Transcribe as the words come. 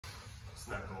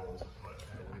not gold, but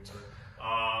we'll get to it.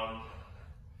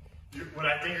 What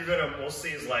I think you're gonna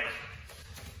mostly is like,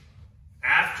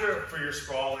 after, for your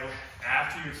sprawling,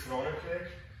 after you've thrown a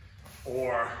kick,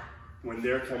 or when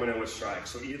they're coming in with strikes.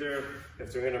 So either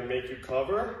if they're gonna make you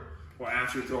cover, or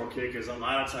after you throw a kick is a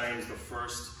lot of times the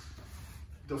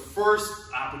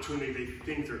first opportunity they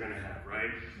think they're gonna have,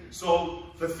 right?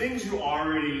 So the things you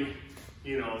already,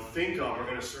 think of are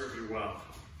gonna serve you well.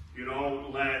 You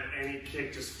don't let any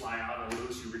kick just fly out and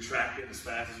loose. You retract it as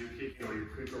fast as you kick, you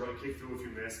quick the right kick through if you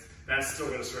miss. That's still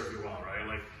gonna serve you well, right?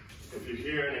 Like if you're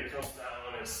here and it comes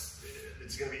down, it's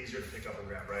gonna be easier to pick up and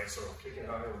grab, right? So kicking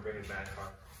hard and bringing back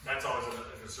hard. That's always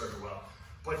gonna serve you well.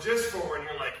 But just for when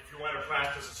you're like, if you want to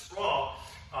practice a sprawl,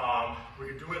 we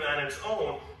can do it on its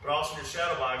own, but also your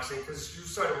shadow boxing, because you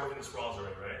started working the sprawls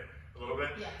already, right? A little bit?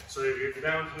 Yeah. So if you're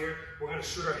down here, we're going to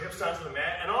shoot our hips down to the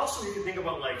mat. And also you can think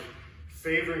about like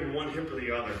favoring one hip or the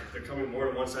other. They're coming more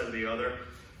to one side or the other.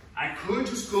 I could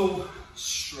just go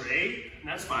straight, and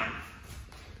that's fine.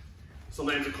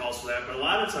 Sometimes it calls for that, but a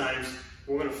lot of times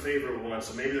we're going to favor one.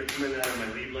 So maybe they're coming out of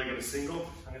my lead leg in a single.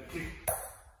 I'm going to kick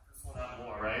this one out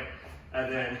more, right? And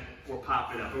then we'll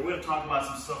pop it up. And we're going to talk about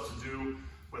some stuff to do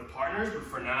with partners, but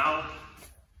for now,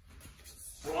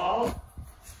 sprawl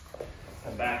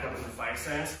and back up in the fight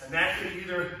stance. And that can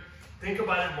either, think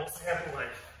about it mostly happening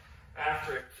like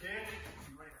after a kick,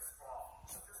 you're ready to sprawl.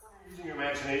 So just when you're using your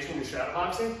imagination in shadow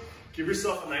boxing, give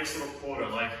yourself a nice little quota,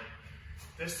 like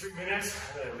this 3 minutes,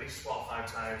 and then at least sprawl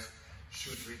 5 times,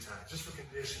 shoot 3 times, just for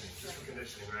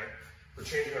conditioning, right? We're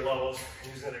changing our levels,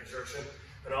 using that exertion,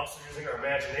 but also using our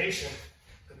imagination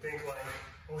to think like,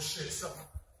 oh shit, something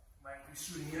might be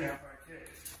shooting in after I kick.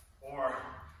 Or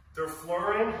they're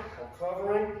flurrying, I'm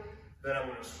covering, then I'm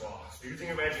gonna sprawl. So using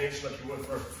imagination like you would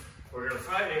for we're gonna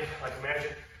fighting, like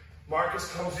imagine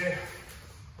Marcus comes in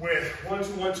with 1,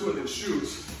 2, 1, 2, and then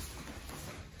shoots,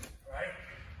 right?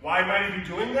 Why might he be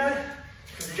doing that?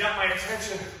 Because he got my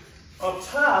attention up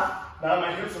top, now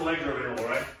my hips and legs are available,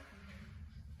 right?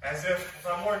 As if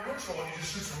I'm more neutral when he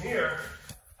just shoots from here,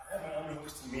 I have my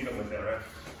underhooks to meet him with that, right?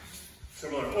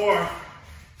 Similar. Or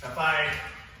if I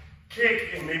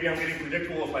kick and maybe I'm getting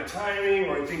predictable with my timing,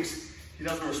 or he thinks he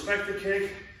doesn't respect the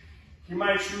kick, he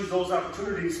might choose those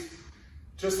opportunities,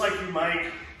 just like he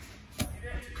might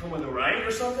come with the right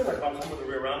or something, like if I'm coming with the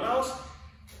rear roundhouse,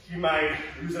 he might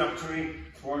use an opportunity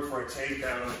to work for a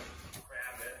takedown,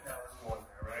 grab it, now it's going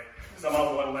there, right? Because I'm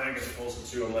on one leg as opposed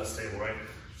to 2, I'm less stable, right?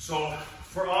 So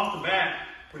for off the bat,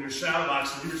 when you're shadow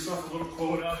boxing, give yourself a little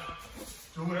quota,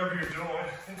 do whatever you're doing.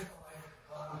 Think of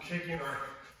like, I'm kicking or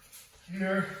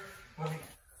here, let me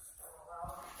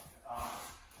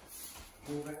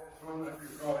move it, throw whatever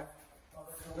you're throwing,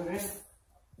 coming in,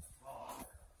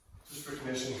 just for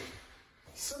conditioning.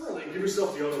 Similarly, give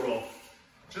yourself the other roll,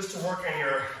 just to work on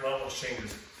your levels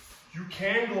changes. You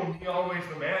can go knee all the way to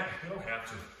the mat, you don't have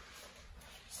to.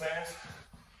 Stance,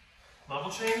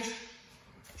 level change,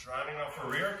 driving off for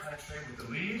rear, penetrate with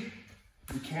the lead.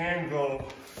 You can go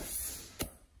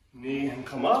knee and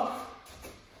come up,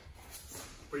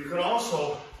 but you can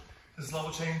also, this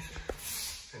level change,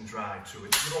 and drive to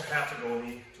it. You don't have to go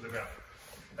knee to the ground.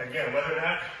 Again, whether or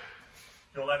not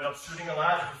you'll end up shooting a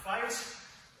lot in fights,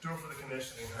 do it for the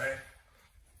conditioning, right?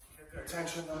 Get their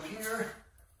attention up here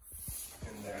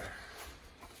and there.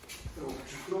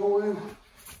 Keep going.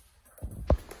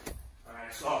 All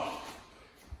right, so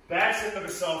that's in and of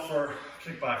itself for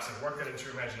kickboxing. Work that into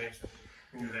your imagination.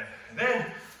 We can do that. And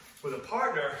then with a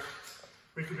partner,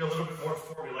 we could be a little bit more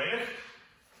formulaic.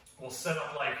 We'll set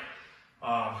up like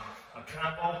a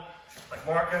combo, like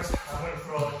Marcus. I'm going to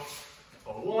throw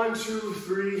a 1, 2,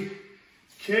 3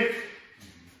 kick,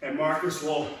 and Marcus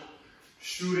will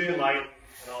shoot in light,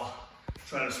 and I'll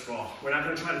try to sprawl. We're not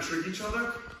going to try to trick each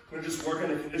other. We're just working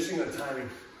the conditioning and the timing.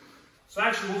 So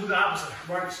actually, we'll do the opposite.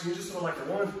 Marcus, can you just throw like a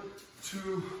 1,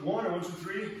 2, 1, or 1, 2,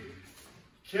 3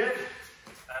 kick?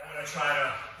 And I'm going to try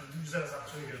to use that as an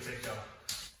opportunity to take down.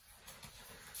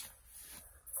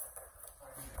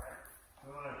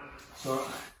 So,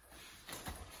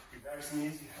 be nice and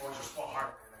easy. I want you to sprawl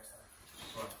harder next time.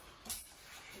 So.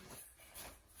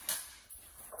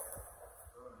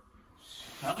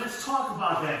 Now let's talk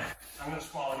about that. I'm going to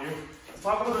sprawl you. Let's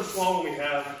talk about the sprawl when we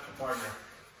have a partner.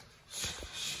 So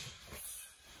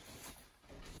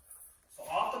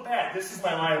off the bat, this is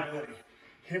my liability.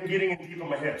 Him getting in deep on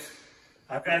my hips.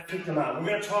 I've got to kick them out. We're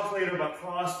going to talk later about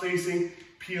cross-facing,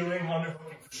 peeling,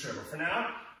 underhooking for sure. But for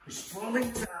now, we're sprawling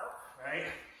out, right?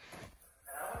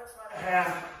 And I want to try to have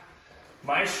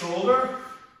my shoulder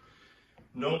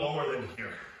no lower than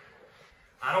here.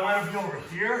 I don't want to be over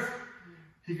here.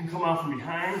 He can come out from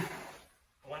behind.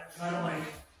 I want to try to like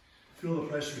feel the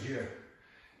pressure here.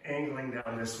 angling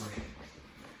down this way,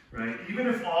 right? Even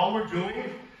if all we're doing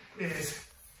is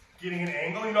getting an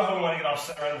angle, you know how we want to get off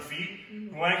center on the feet? We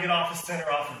want to get off the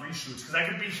center off of reshoots, because I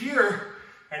could be here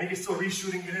and he can still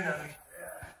reshoot and get in on me.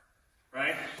 Yeah.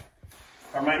 Right?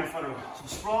 Arm right in front of him. So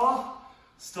sprawl,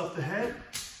 stuff the head,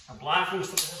 I'm blocking,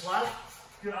 stuff the head block,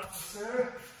 get off the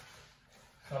center,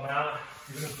 come out,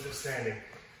 even if it's standing.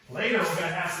 Later, we're going to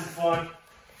have some fun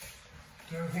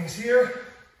doing things here,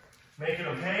 making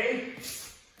them hay,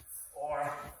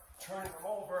 or turning them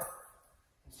over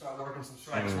and start working some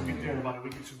strikes. We'll get there in about a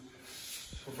week or two.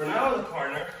 But for now, the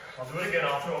partner, I'll do it again.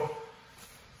 I'll throw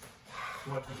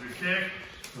 1, 2, 3 kick,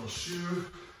 little shoe.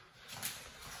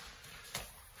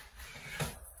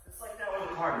 Just like that with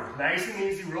the partner. Nice and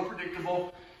easy, real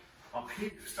predictable. I'll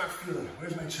peek, start feeling it.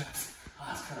 Where's my chest?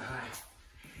 Ah, it's kind of high.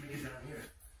 Let me get down here.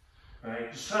 All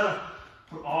right, just try to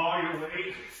put all your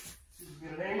weight. See if you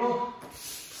can get an angle.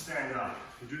 Stand up.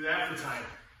 You do that for time.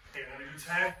 Okay, when we do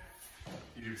 10,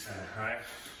 you do 10, all right?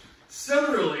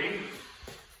 Similarly,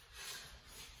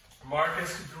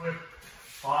 Marcus could do it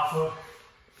off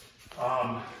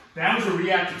of, that was a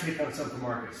reactive takedown set for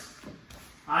Marcus.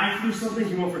 I threw something,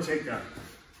 he went for a takedown.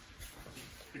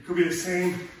 It could be the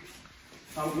same.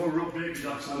 I'm going real big,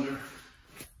 ducks under.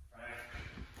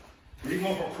 He can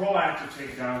go for a proactive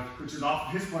takedown, which is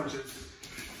off of his punches.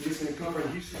 He's going to cover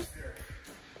and he shoots there.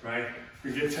 Right?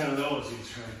 We get 10 of those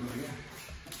each. Right? Go again.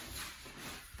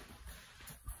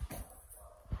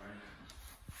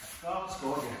 Right. Let's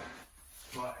go again.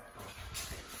 Go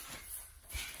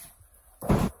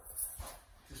ahead.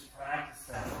 Just practice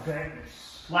that, okay?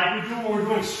 Like we do when we're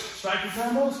doing striking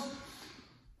combos,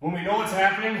 when we know what's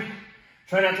happening,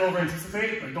 try not to over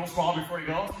anticipate, but don't sprawl before you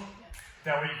go.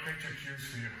 That way you create your cues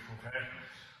for you,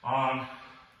 okay?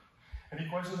 Any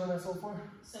questions on that so far?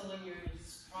 So when you're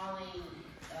sprawling,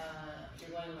 you're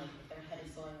going like, if their head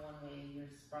is going one way, you're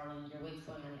sprawling, your weight's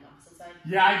going on the opposite side?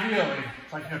 Yeah, ideally.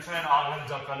 Like, you know, try to auto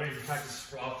duck under, you practice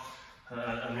sprawl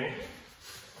on me.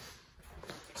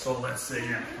 So let's say,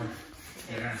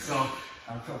 yeah, so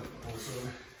I'll come, so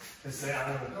let's say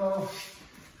I'm gonna go,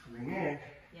 coming in.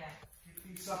 Yeah.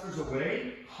 Keep these suckers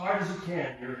away, hard as you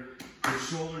can. Your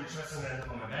shoulder and chest and then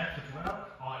on my back, kick them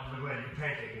out. Oh, go ahead, you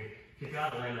pancake me. Kick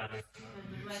out and land on me.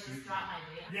 Do I just drop my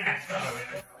weight? Yeah, drop my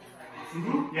weight.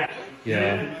 Yeah.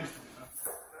 Yeah.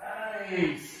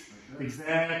 Nice.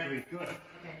 Exactly. Good.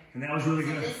 Okay. And that was really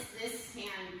so good. This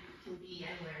hand can be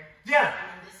anywhere. Yeah. And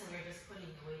then this one, you're just putting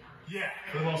the weight on it.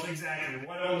 Yeah. Well, exactly.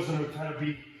 One of them was going to kind of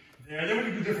be there. Then we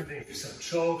can do different things. We start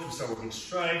choke, we start working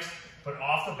strikes. But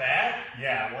off the bat,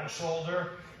 yeah, one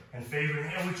shoulder and favoring.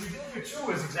 And what you did here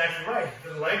too is exactly right.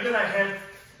 The leg that I had,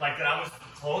 like that I was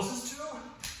closest to,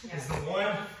 is the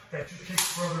one that you kicked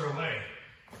further away.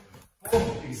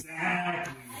 Oh,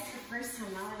 exactly. That's the first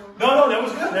time. Now I don't know. No, that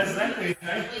was good. That's exactly it.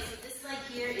 Right? Wait, so this leg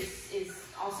here is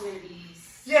also going to be...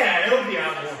 Yeah, it'll be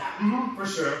out more.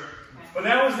 For sure. Okay. But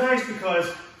that was nice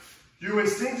because you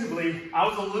instinctively, I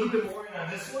was a little bit more in on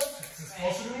this one, because it's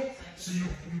closer to me. So you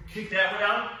kick that one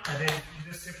out, and then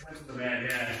you just went to the bad.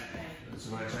 Yeah. That's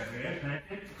what I tried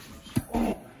to.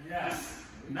 Oh, yes.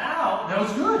 Now, that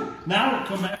was good. Now,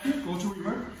 come back here, go to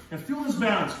reverse, and feel this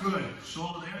balance. Good.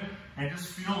 Shoulder there, and just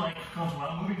feel like it comes while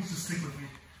I'm moving, just stick with me.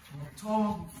 Moving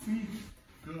toes, feet.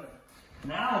 Good.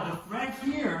 Now, the threat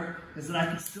here is that I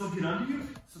can still get under you.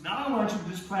 So now I want you to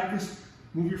just practice,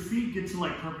 move your feet, get to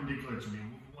like perpendicular to me.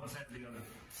 Move one side to the other.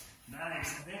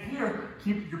 Nice. And then here,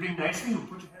 you're being nice to me,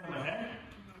 put your hand on my head.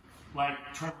 Like,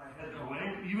 turn my head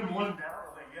away. Even more than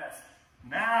down, like, yes.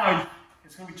 Now,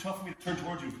 it's going to be tough for me to turn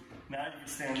towards you. Now you can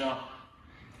stand up.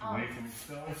 Away from me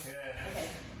still. Yeah. Okay.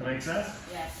 That makes sense?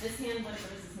 Yeah. This hand, what does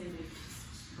this hand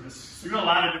do? So we got a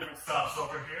lot of different stuff. So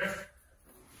over here.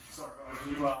 Sorry,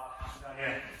 you down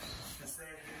here.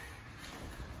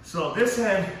 So this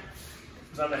hand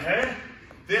is on the head.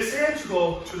 This hand should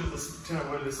go to the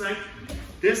side.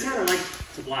 This hand I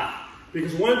like to block.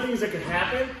 Because one of the things that can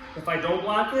happen if I don't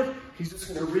block it, he's just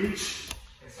going to reach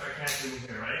and start catching me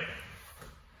here, right?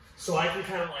 So I can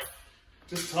kind of like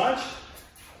just touch,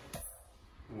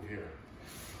 move here.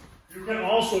 You can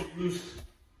also use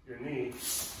your knee,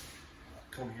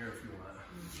 come here if you want.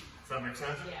 Does that make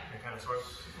sense? Yeah. Kind of sort of.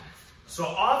 So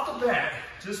off the bat,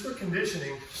 just for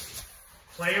conditioning,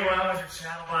 play around with your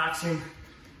shadow boxing,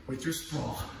 with your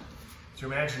sprawl, with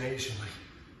your imagination. Like,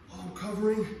 oh,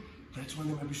 covering, that's when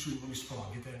they might be shooting when you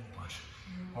sprawl. Get that in the punch.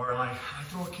 Or like, I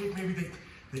throw a kick, maybe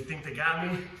they think they got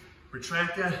me.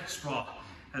 Retract that, sprawl.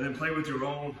 And then play with your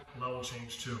own level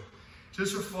change too.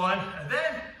 Just for fun. And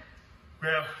then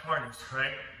grab partners,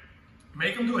 right?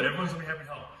 Make them do it. Everyone's gonna be happy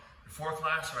to help. Before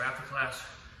class or after class,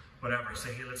 whatever.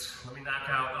 Say, hey, let me knock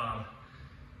out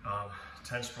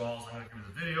 10 sprawls. I'm gonna give you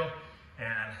the video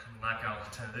and knock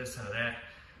out 10 of this, 10 of that.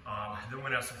 Then we're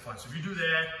gonna have some fun. So if you do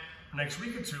that next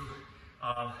week or two,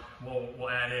 we'll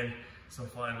add in some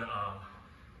fun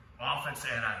offense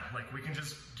to add on. Like we can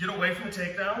just get away from the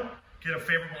takedown, get a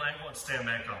favorable angle, and stand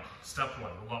back up. Step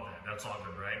one, we love that. That's all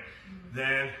good, right?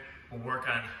 Then we'll work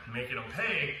on making them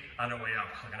pay on their way up,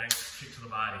 like a nice kick to the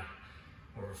body,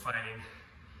 where we're fighting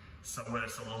somewhere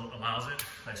that allows it.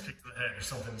 Nice kick to the head or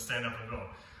something to stand up and go.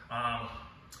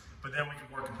 But then we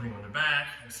can work on putting them on the back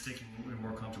and sticking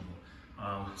more comfortable.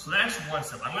 So that's one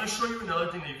step. I'm going to show you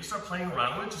another thing that you can start playing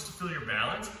around with just to feel your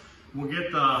balance. We'll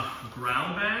get the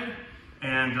ground bag,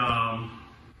 and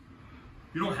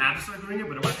you don't have to start doing it,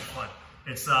 but it might be fun.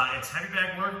 It's heavy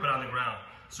bag work, but on the ground.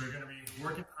 So you're going to be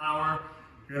working power,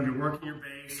 you're going to be working your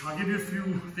base. I'll give you a few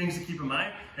things to keep in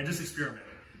mind and just experiment.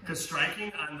 Because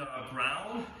striking on the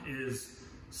ground is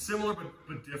similar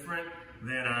but different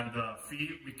than on the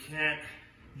feet. We can't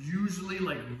usually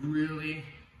like really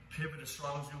pivot as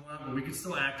strong as you want, but we can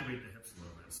still activate the hips a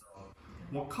little bit. So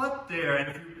we'll cut there,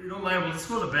 and if you don't mind, we'll just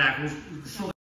go to the back. We'll show